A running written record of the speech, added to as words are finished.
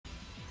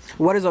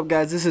What is up,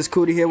 guys? This is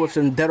Cootie here with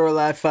some Dead or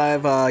Alive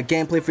 5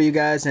 gameplay for you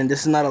guys, and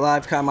this is not a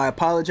live com. I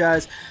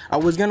apologize. I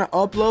was gonna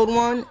upload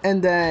one,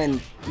 and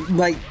then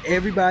like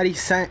everybody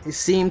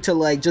seemed to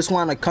like just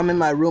want to come in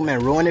my room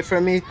and ruin it for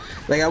me.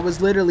 Like I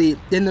was literally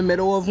in the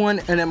middle of one,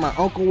 and then my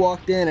uncle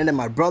walked in, and then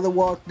my brother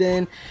walked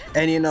in,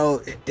 and you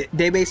know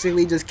they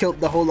basically just killed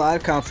the whole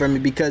live com for me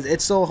because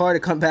it's so hard to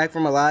come back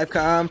from a live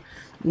com.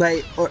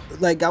 Like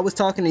I was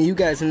talking to you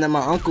guys, and then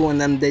my uncle and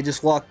them, they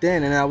just walked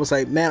in, and I was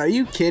like, man, are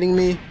you kidding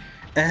me?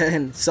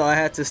 And so I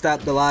had to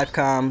stop the live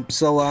com.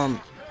 So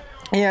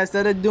yeah,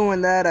 instead of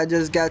doing that, I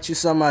just got you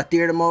some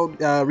theater mode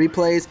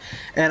replays,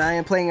 and I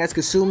am playing as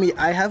Kasumi.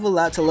 I have a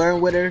lot to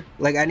learn with her.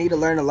 Like I need to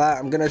learn a lot.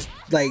 I'm gonna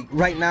like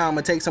right now I'm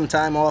gonna take some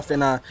time off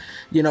and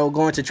you know,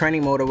 go into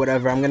training mode or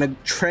whatever. I'm gonna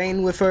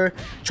train with her,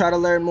 try to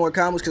learn more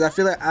combos, because I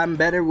feel like I'm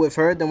better with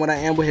her than what I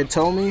am with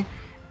Hitomi.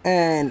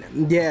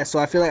 And yeah, so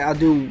I feel like I'll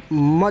do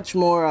much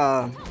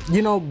more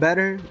you know,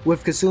 better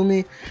with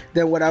Kasumi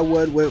than what I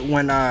would with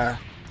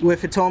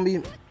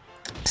Hitomi.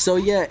 So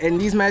yeah, in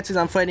these matches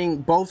I'm fighting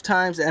both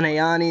times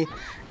Ayane,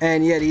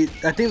 and yeah,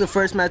 I think the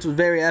first match was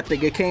very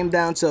epic. It came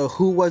down to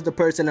who was the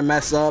person to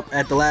mess up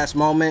at the last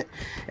moment,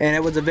 and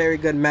it was a very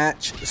good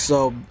match,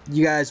 so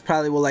you guys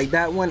probably will like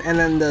that one. And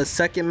then the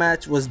second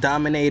match was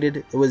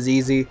dominated. It was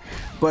easy.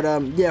 But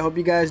yeah, hope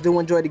you guys do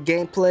enjoy the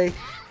gameplay.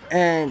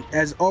 And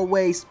as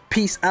always,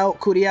 peace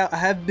out, Cootie out. I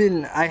have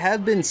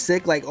been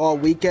sick like all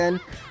weekend.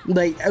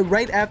 Like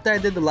right after I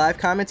did the live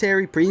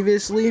commentary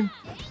previously,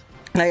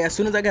 like as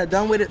soon as I got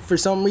done with it, for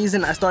some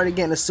reason I started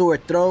getting a sore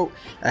throat,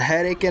 a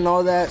headache and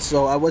all that,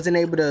 so I wasn't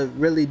able to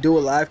really do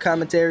a live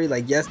commentary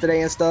like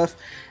yesterday and stuff.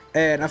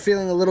 And I'm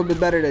feeling a little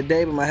bit better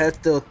today, but my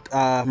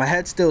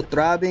head's still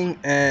throbbing,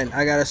 and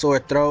I got a sore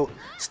throat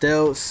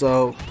still.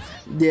 So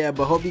yeah,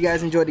 but hope you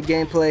guys enjoyed the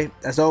gameplay.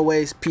 As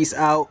always, peace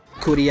out,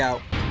 Cootie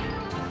out.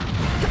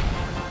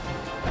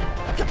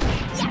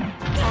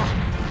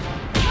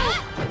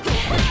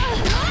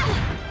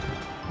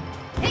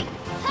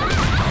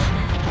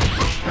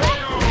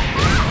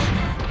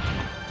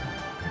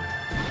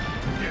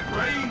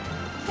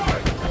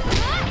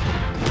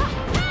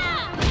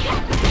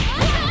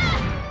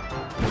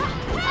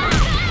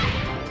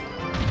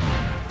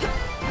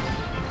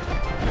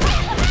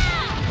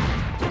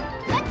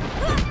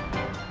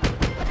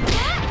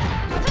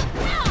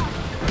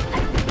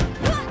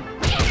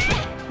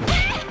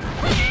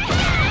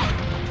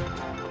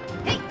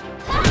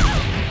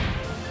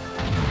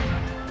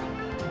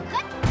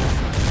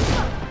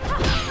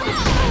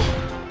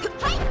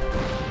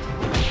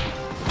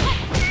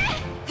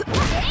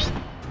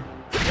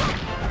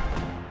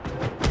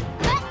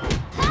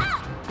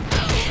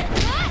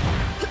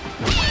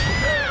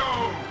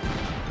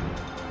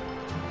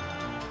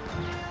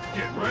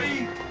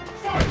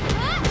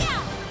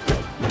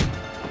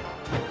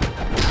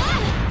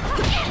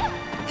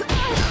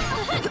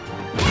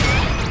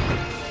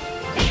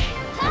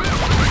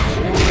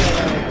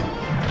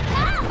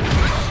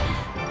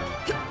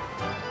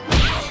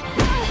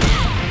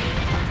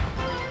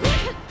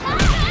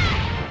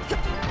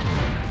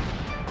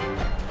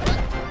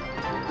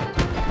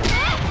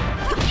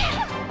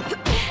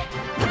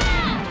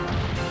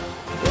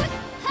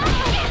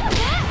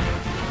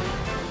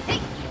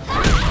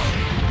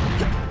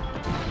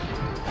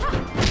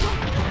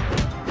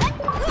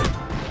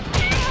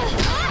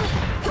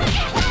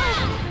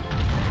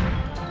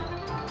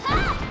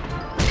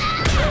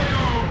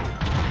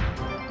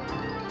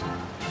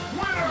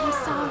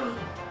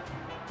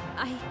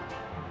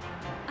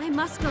 I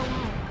must go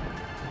on.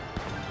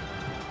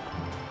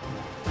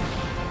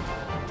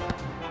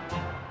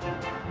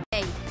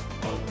 Hey,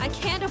 I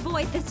can't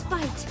avoid this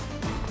fight.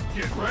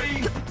 Get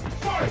ready,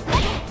 fight!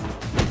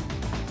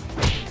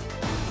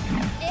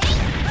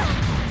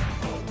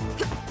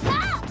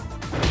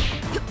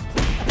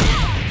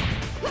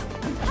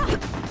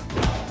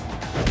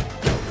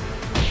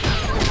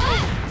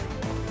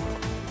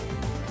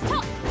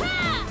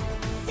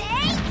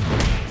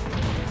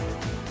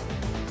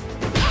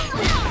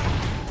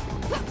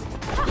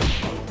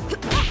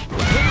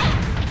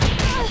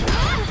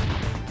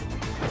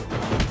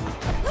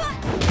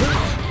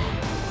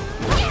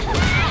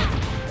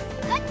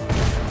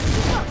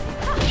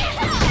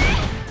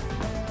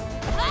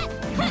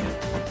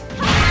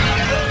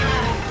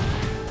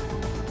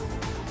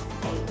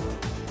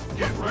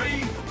 Get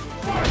ready.